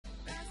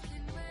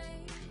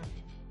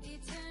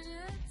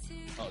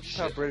Oh That's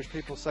how shit. British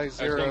people say Alright,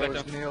 zero going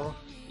is back down. nil.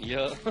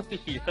 Yup.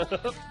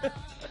 Yup.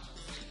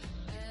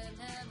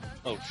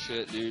 Oh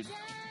shit, dude.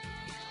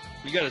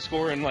 You gotta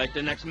score in like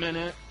the next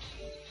minute.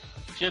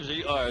 Chibs, are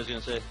you? Oh, I was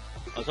gonna say.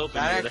 I was hoping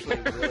That you were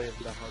actually there. really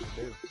isn't that hard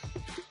to do.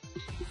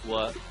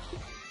 What?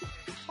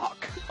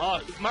 Fuck.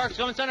 Oh, Mark's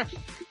coming center.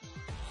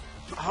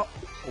 Oh,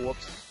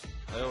 whoops.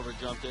 I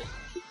overjumped it.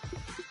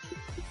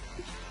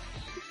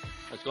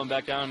 Let's going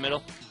back down the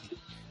middle.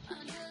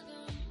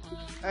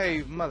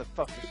 Hey,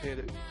 motherfuckers hit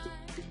it.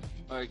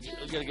 Alright,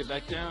 we gotta get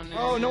back down there.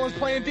 Oh, no one's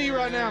playing D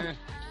right now.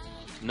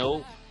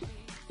 No.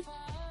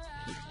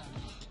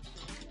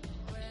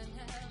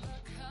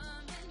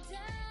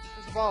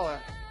 Where's the ball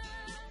at?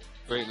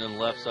 Right on the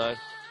left side.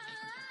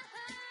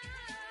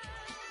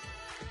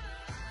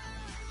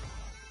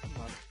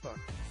 Motherfucker.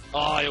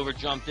 Oh, I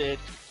overjumped it.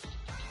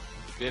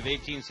 We have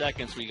 18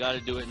 seconds. We gotta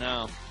do it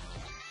now.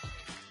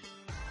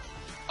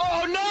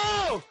 Oh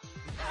no!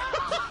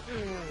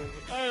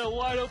 I had a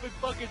wide open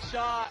fucking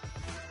shot.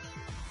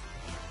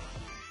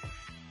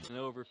 And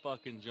over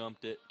fucking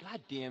jumped it. God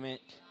damn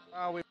it.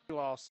 Oh, we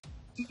lost.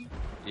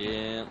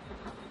 Yeah.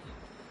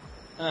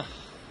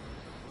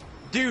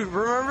 Dude,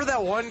 remember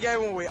that one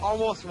game when we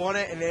almost won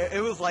it and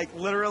it was like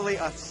literally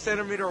a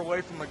centimeter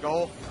away from the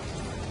goal?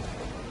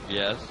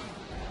 Yes.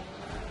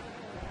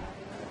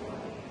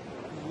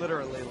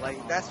 Literally,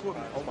 like, that's what,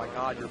 oh my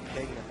god, you're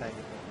pinging the thing.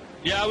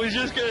 Yeah, I was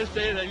just gonna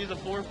say that. He's a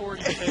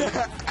 440 ping.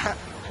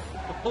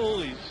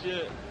 Holy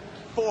shit.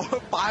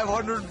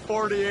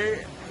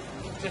 548.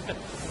 Oh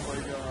my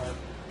god.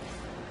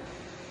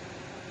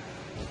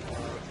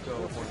 Let's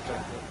go.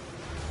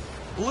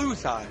 Blue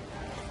side.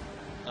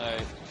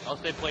 Alright. I'll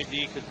stay play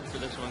D for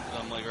this one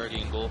because I'm like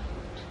already in goal.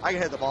 I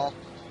can hit the ball.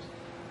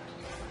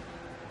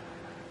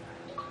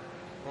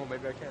 Oh,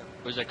 maybe I can.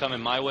 Was that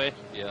coming my way?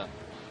 Yeah.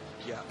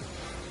 Yeah.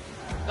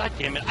 God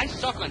damn it. I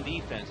suck on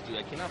defense, dude.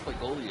 I cannot play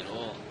goalie at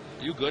all.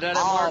 Are you good at it,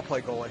 I'll Mark?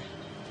 play goalie.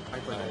 I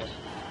can play goalie.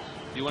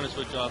 Do you want to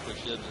switch off with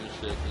shibs and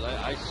shit? Cause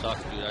I suck,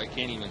 dude. I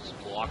can't even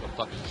block a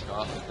fucking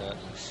shot like that.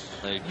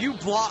 Like You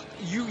blocked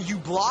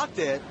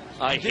it.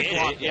 I You did hit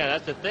block it. Yeah,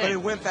 that's the thing. But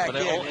it went back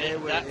But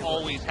in. that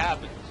always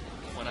happens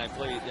when I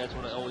play. That's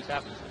what always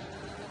happens.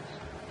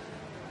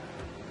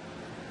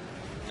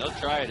 They'll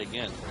try it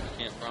again.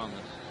 I can't promise.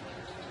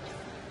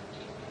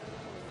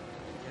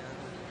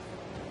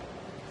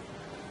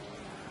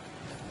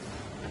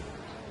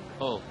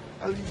 Oh.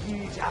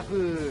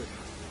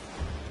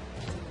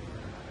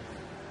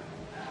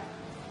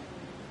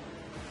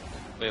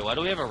 Wait, why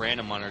do we have a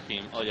random on our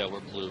team? Oh yeah, we're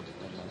blue.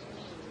 Never mind.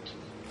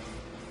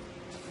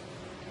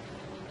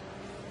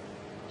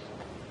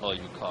 Oh,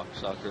 you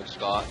cocksucker,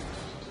 Scott.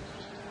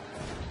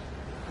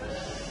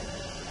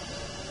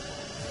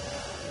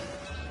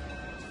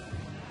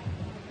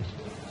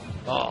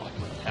 Oh,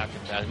 fucking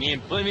pass. Me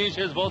and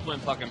Shiz both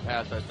went fucking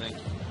pass, I think.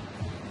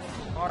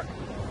 Mark.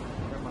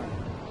 Never mind.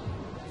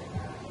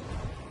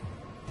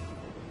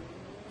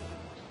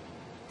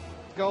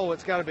 Goal,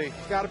 it's gotta be.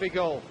 It's gotta be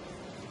goal.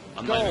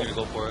 I'm Goal. not even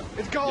gonna go for it.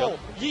 It's goal!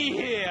 Yep.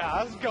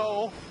 Yeah, it's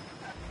goal!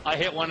 I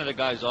hit one of the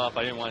guys off.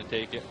 I didn't want to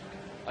take it.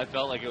 I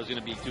felt like it was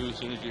gonna be two as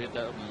soon as you hit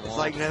that. It's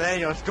like,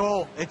 Nathaniel, it's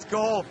goal. It's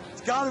goal.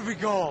 It's gotta be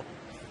goal.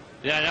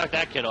 Yeah, I knocked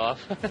that kid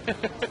off.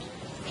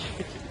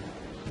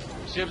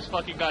 Shibs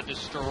fucking got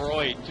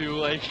destroyed too.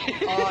 Like.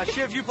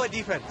 Shiv, you play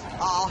defense.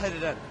 I'll hit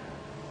it in.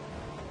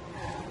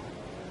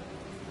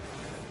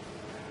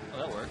 Oh,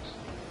 that works.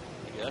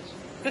 I guess.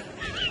 That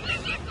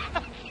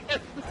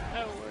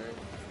works.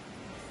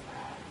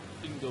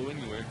 Didn't go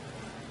anywhere.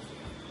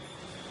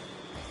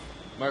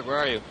 Mark, where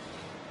are you?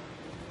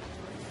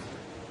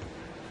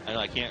 I know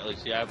I can't really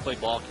see. I play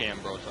ball cam,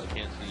 bro, so I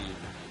can't see you.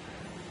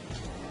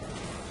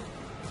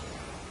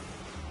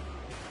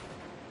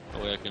 Oh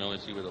wait, I can only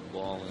see where the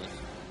ball is.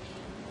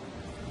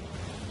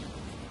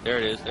 There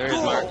it is. There it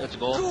is, Mark. That's a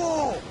goal.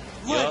 Goal!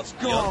 Let's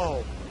Yup, go!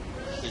 yup.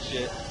 Good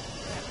shit.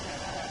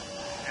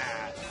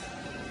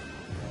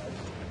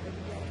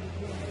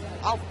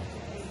 Ow.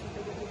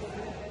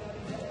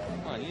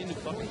 Come on, you need a new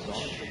fucking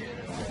song.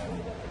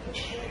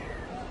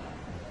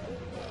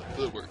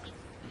 That works.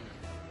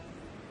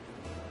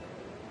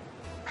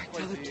 Back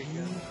to the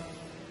team.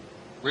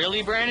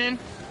 Really, Brandon?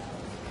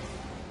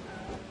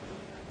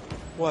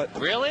 What?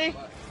 Really?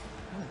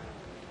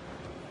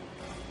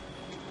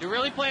 You're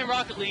really playing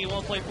Rocket League, you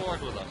won't play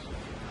forward with us.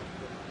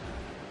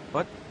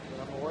 What?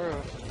 That I'm aware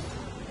of.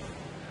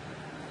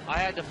 I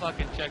had to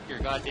fucking check your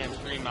goddamn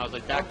stream. I was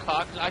like, that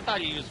cock. I thought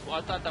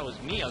that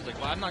was me. I was like,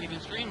 well, I'm not even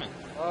streaming.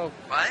 Oh,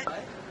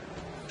 What?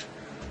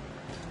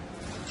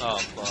 Oh,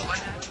 fuck.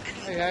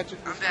 hey, Hatchet,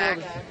 I'm you back.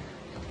 scored.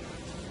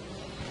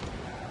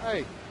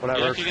 Hey, Whatever.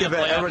 You actually Skip gonna it.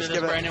 play after Everyone this,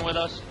 skip it. Brandon, with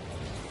us?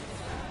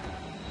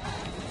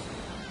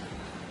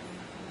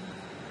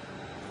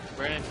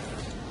 Brandon,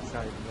 It's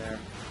not even there.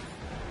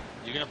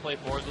 you gonna play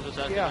forwards with us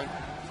after Yeah.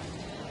 that?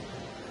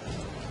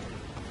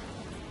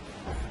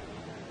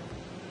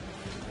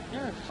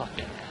 You're a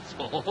fucking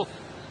asshole.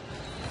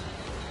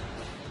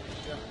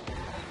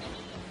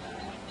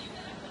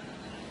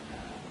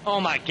 Oh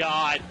my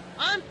god.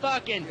 I'm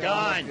fucking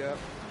done. Yeah.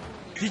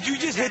 Did you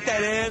just hit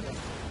that in?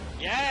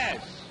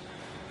 Yes.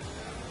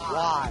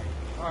 Why?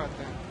 Alright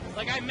then.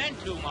 Like I meant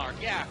to, Mark.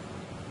 Yeah.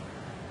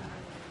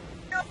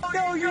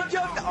 No, you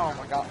jumped. Oh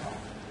my god.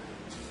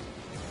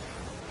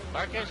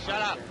 Marcus,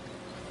 shut up.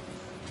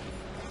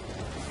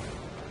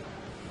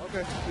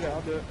 Okay, yeah,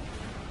 I'll do it.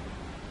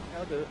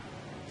 I'll do it.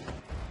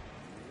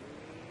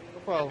 No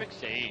problem. Epic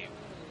save.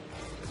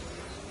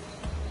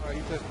 Alright,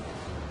 you took.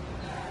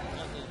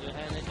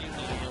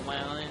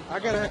 I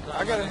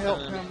gotta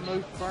help him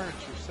move furniture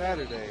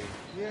Saturday.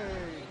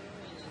 Yay!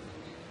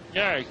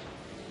 Yay.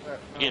 No,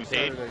 Getting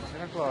paid? Saturday,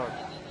 10 o'clock.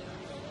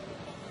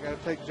 I gotta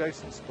take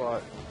Jason's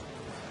spot.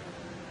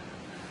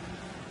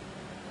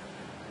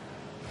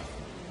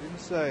 Didn't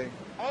say.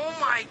 Oh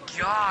my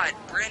god,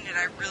 Brendan,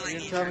 I really He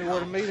need didn't tell your me where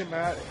to help. meet him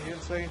at. He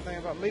didn't say anything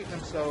about meeting him,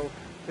 so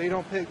if he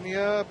don't pick me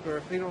up or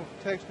if he don't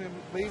text me to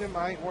meet him,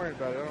 I ain't worried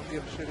about it. I don't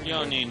give a shit anymore. You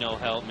don't need no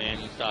help, man.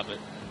 You stop it.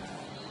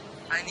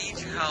 I need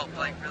your help,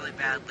 like, really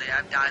badly.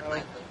 I've died,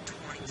 like,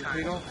 20 If times.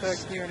 he don't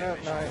text me or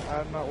nothing,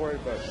 I'm not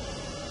worried about it.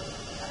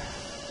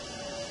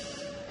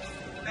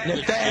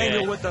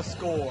 Nathaniel with the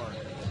score.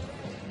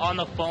 On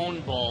the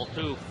phone ball,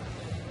 too.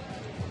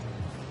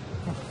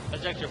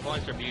 That's extra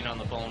points for being on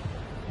the phone.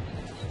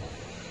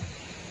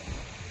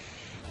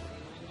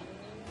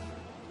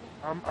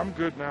 I'm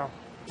good now.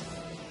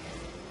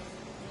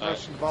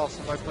 Russian ball,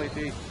 somebody play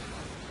D.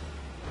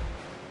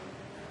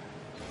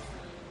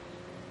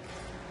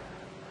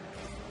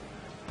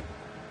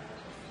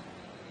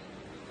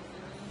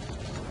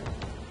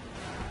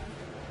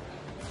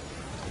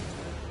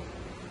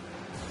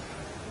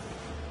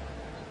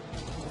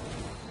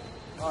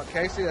 Oh,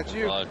 Casey, that's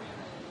you.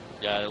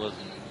 Yeah, that was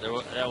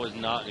that was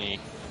not me.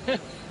 The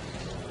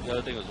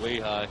other thing was way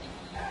high.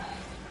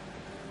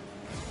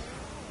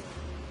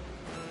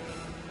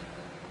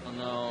 Oh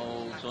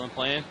no, someone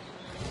playing?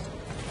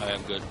 I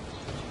am good.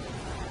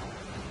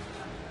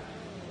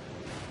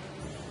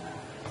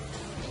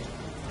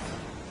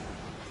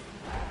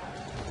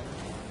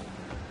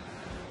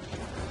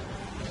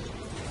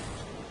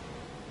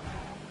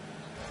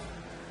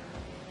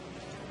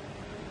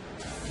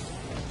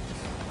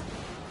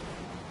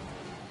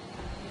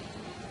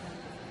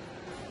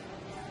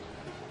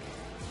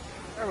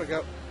 There we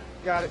go.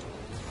 Got it.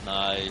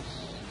 Nice.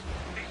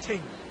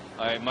 18.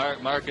 All right,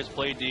 Marcus,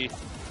 play D.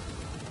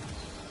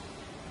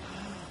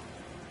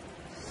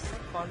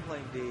 Fun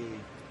playing D.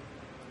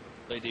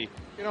 Play D.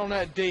 Get on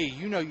that D.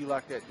 You know you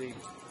like that D.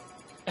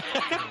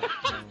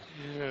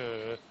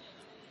 Yeah.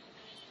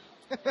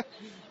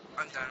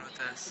 I'm done with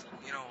this.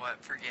 You know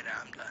what? Forget it.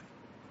 I'm done.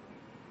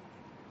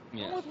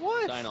 Yeah. With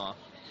what? Sign off.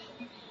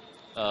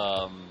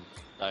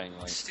 Dying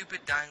Light. Stupid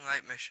Dying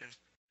Light mission.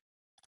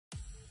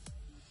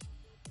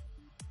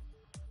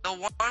 The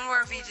one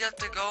where if you have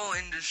to go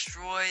and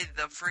destroy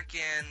the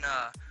freaking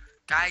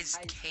guy's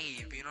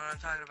cave. You know what I'm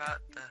talking about?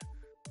 The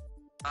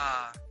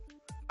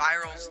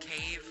Spiral's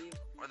cave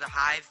or the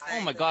hive thing.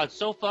 Oh my god,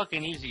 so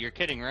fucking easy. You're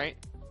kidding, right?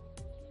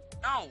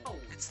 No,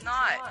 it's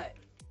not.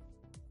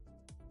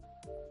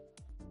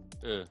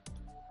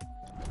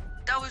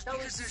 That was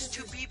because there's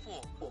two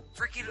people.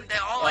 Freaking, they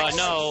all like.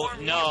 No,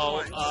 swarm no,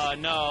 me at once.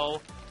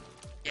 no.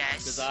 Yes.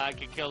 Because I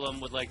could kill him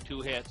with like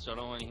 2 hits, so I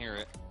don't want to hear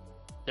it.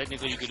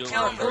 Technically, you could do it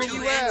Kill him with Where with 4.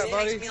 two you at, hits. It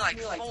buddy? takes me like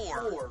 4.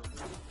 Alright,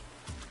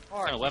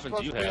 kind of weapons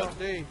do you have? on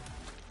D.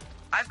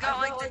 I've got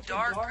like the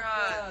dark. Hold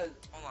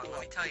on,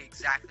 let me tell you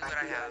exactly what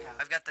I have.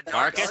 I've got the dark.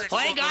 Marcus, sickle,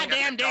 play I've got the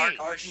goddamn dark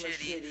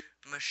D.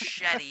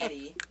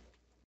 machete,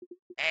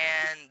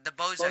 and the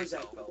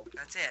Bozeko.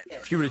 That's it.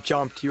 If you would have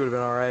jumped, you would have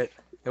been alright.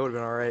 It would have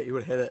been alright. You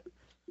would have hit it.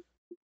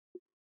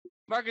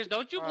 Marcus,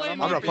 don't you Alright, blame I'm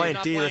me I'm for not playing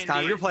not D this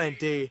time. D. You're playing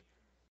D.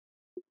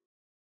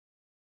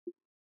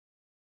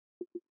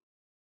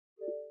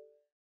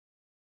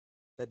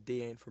 That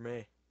D ain't for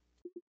me.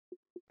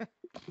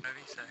 Whatever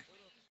you say.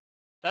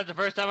 That's the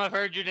first time I've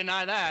heard you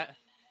deny that.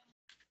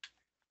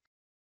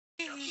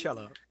 Shut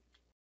up.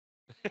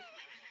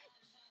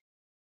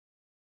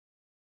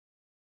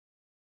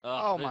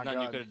 Oh there's my nothing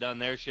you God. could have done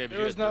there, Shib. There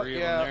You was had no- 3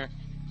 yeah. of them there.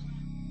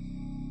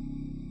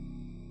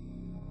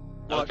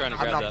 I was Look, trying to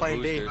I'm grab not that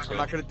playing D. booster, so. I'm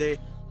not gonna D.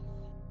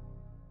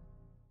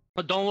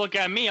 But don't look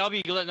at me. I'll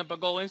be letting up a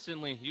goal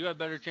instantly. You have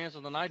better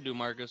chances than I do,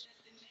 Marcus.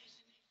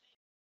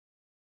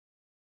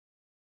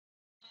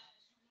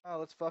 Oh,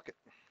 let's fuck it.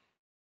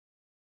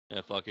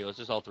 Yeah, fuck it. Let's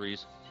just all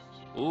 3s.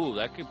 Ooh,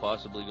 that could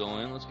possibly go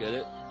in. Let's get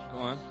it. Go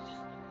on.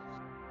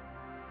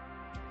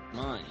 Come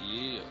on,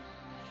 yeah.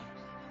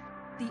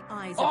 The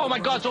eyes Oh of my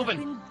the God, it's world have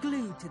open! been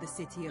glued to the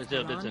city of It's in,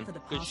 it's Tehran in. for the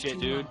Good past shit, 2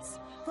 dude. months,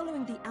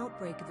 following the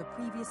outbreak of a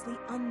previously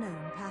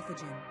unknown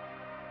pathogen.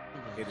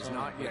 It is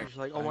not I yet. was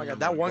like, oh my god,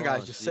 that one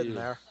guy's just sitting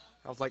there.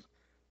 I was like,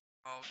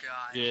 Oh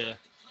god. Yeah.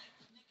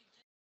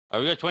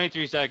 Alright, we got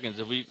 23 seconds.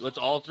 Let's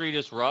all 3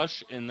 just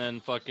rush and then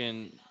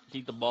fucking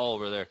keep the ball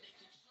over there.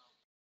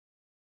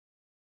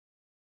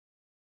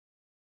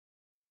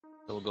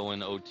 So we'll go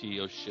into OT.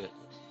 Oh shit.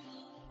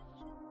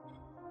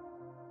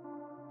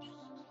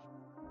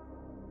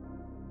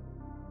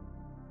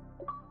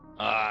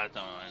 That's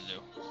not what I want to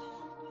do.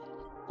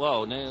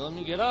 Whoa, let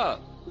me get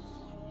up.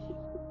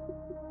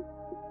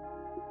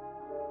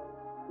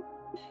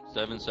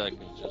 7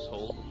 seconds. Just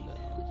hold them down.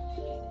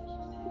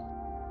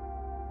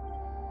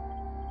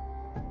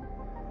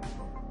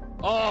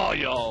 Oh,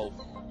 yo.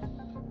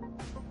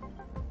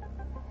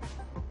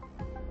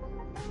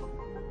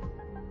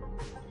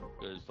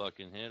 Good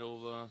fucking hit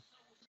over.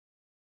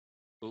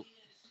 Oop.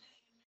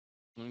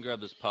 Let me grab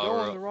this power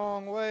Going up. the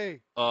wrong way.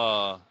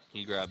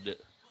 He grabbed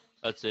it.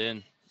 That's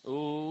in.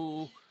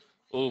 Ooh.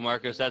 Ooh,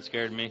 Marcus, that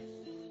scared me.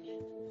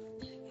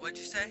 What'd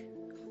you say?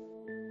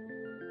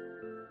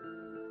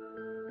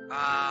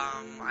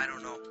 I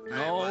don't know. I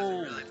No.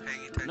 wasn't really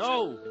paying attention.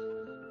 No.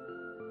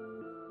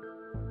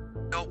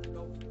 Nope.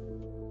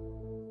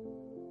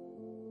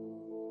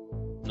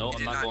 No, You I'm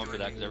did not not going do for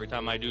that, anything. because every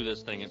time I do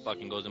this thing, it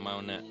fucking goes in my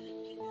own net.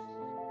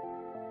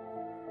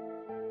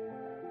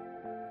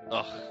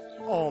 Ugh.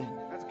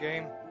 That's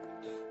game.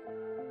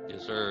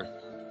 Yes, sir.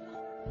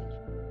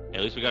 Yeah,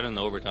 at least we got it in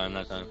the overtime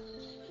that time.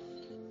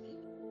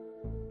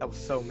 That was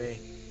so me.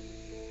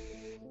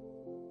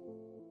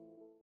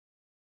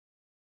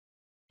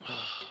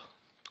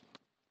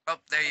 Oh,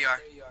 there you are.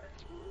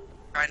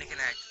 Trying to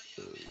connect.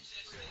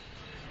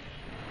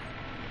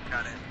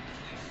 Got it.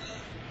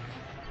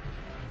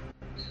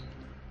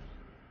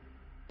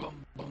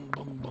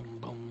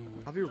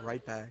 I'll be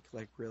right back,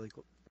 like really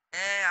cool.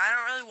 I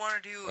don't really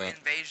want to do Right.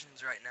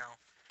 invasions right now.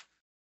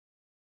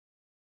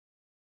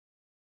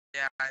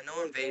 Yeah,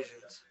 no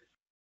invasions.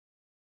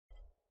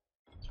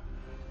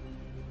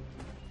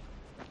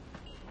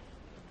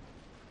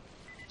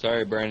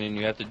 Sorry, Brandon,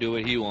 you have to do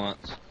what he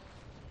wants.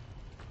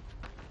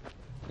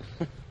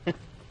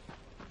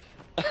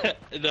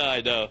 No,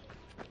 I know.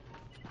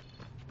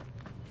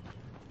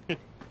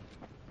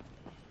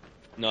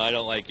 No, I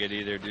don't like it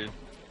either, dude.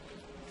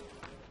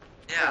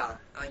 Yeah,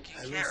 like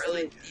you can't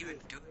really even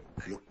do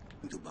anything.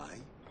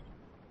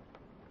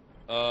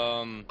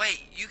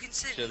 Wait, you can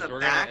sit in Shit, the we're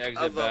gonna back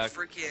exit of a back.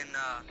 freaking,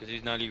 Because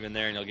he's not even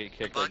there and he'll get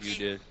kicked like you Buggy?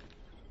 did.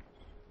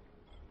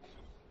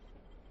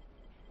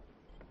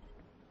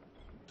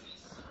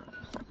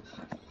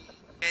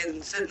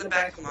 and sit in the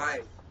back of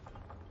mine.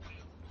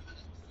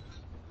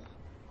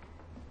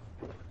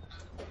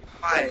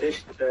 Why?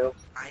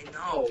 I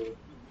know.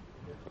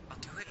 I'll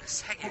do it in a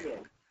second.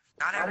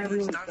 Not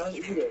everyone's done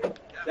eating.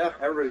 Yeah,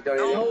 everybody's done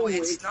eating. No,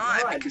 it's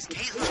not, because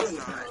Caitlin's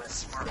not a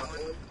smart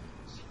one.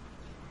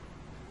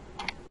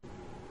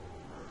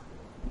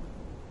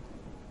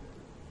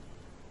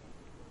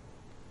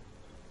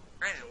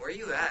 Brandon, where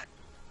you at?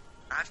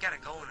 I've gotta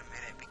go in a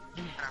minute.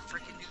 I gotta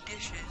freaking do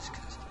dishes,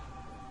 cause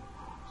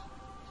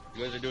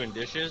You guys are doing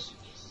dishes?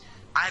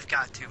 I've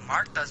got to.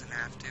 Mark doesn't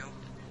have to.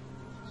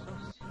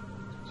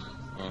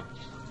 Oh.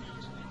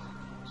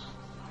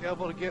 Be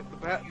able to get the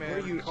Batman.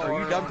 What are you- car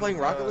are you done on, playing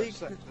Rocket League?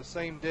 The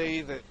same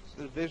day that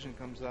the Division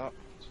comes out.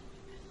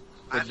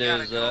 What I've day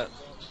gotta is go. that?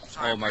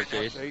 Sorry, Oh, March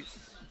Brandon. 8th. 8th,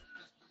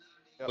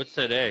 Yep. What's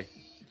today?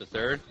 The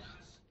 3rd?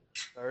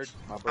 3rd,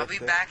 my birthday. I'll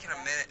be back in a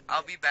minute.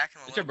 I'll be back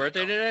in a It's your little bit,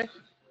 birthday though.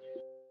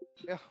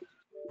 today?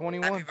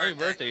 21. Happy Happy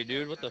birthday,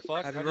 dude. What the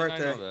fuck? Happy How did I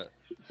know birthday. that?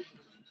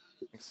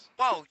 Thanks.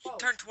 Whoa, you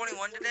turned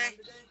 21 today?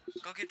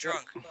 Go get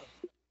drunk.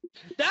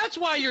 That's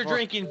why you're Well-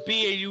 drinking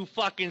beer, you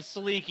fucking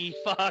sleeky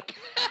fuck.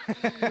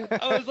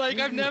 I was like,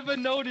 I've never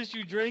noticed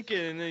you drinking.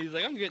 And then he's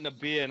like, I'm getting a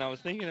beer. And I was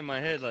thinking in my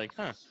head, like,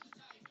 huh.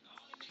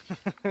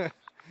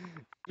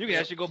 You can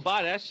actually go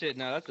buy that shit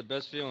now. That's the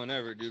best feeling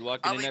ever, dude.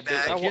 Walking I'll in be that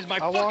back. bitch, like, here's my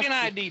I walked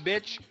fucking in- ID,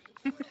 bitch.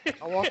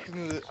 I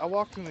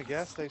walked in the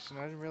gas station.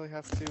 I didn't really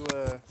have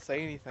to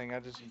say anything. I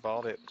just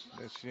bought it.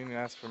 She didn't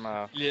ask for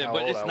my. Yeah, how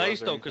but old it's I nice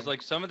was or though, because anything.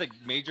 like some of the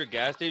major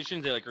gas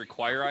stations, they like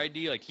require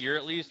ID. Like here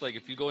at least, like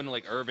if you go into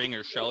like Irving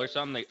or Shell or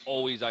something, they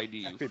always ID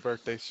you. Happy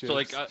birthday, shit. So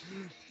like,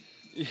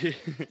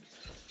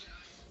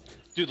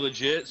 dude,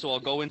 legit. So I'll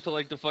go into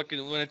like the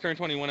fucking when I turned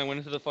 21, I went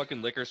into the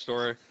fucking liquor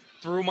store,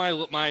 threw my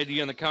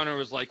ID on the counter,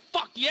 was like,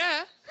 "Fuck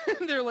yeah!"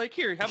 And they're like,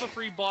 "Here, have a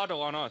free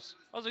bottle on us."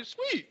 I was like,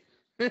 "Sweet."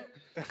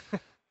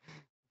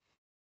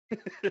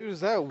 Dude,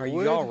 is that Are wood?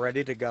 you all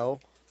ready to go?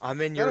 I'm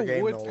in Is your that a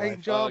game wood though. paint Like,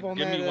 job on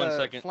give that me 1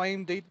 second.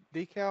 flame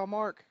decal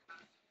mark?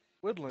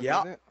 Woodland, Yeah.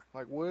 isn't it?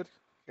 Like wood?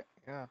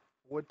 Yeah.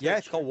 Wood yeah, it's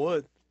texture. called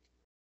wood.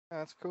 Yeah,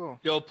 that's cool.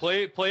 Yo,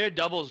 play a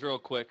doubles real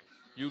quick,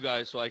 you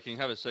guys, so I can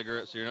have a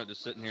cigarette, so you're not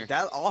just sitting here.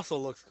 That also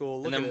looks cool.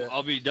 Look And at then it.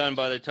 I'll be done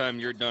by the time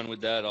you're done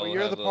with that. Well, I'll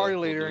you're have, the party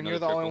we'll leader, do and you're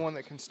the another only circle. one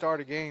that can start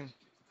a game.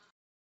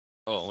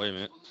 Oh, wait a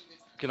minute.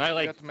 Can I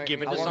like have to make give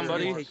me it a to wonder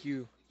somebody? if Take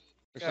you. or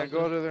Yeah, something?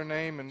 go to their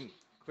name and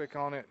click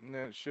on it, and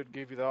then it should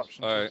give you the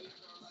option. All right.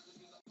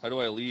 How do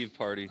I leave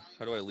party?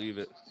 How do I leave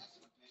it?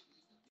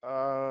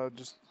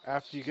 Just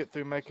after you get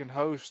through making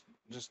host,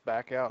 just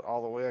back out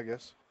all the way, I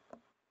guess.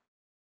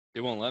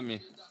 It won't let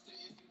me.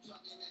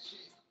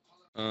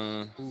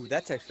 Ooh,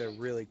 that's actually a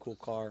really cool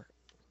car.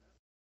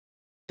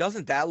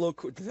 Doesn't that look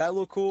cool? Does that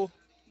look cool?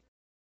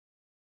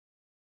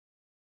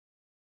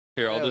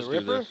 Here, I'll Yeah, just the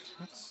do Ripper?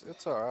 this.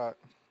 It's all right.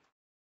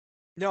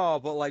 No,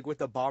 but like with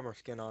the bomber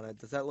skin on it.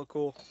 Does that look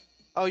cool?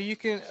 Oh, you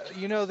can,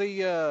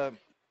 the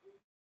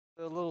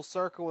little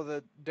circle with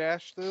a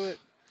dash through it.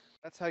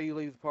 That's how you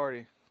leave the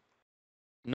party.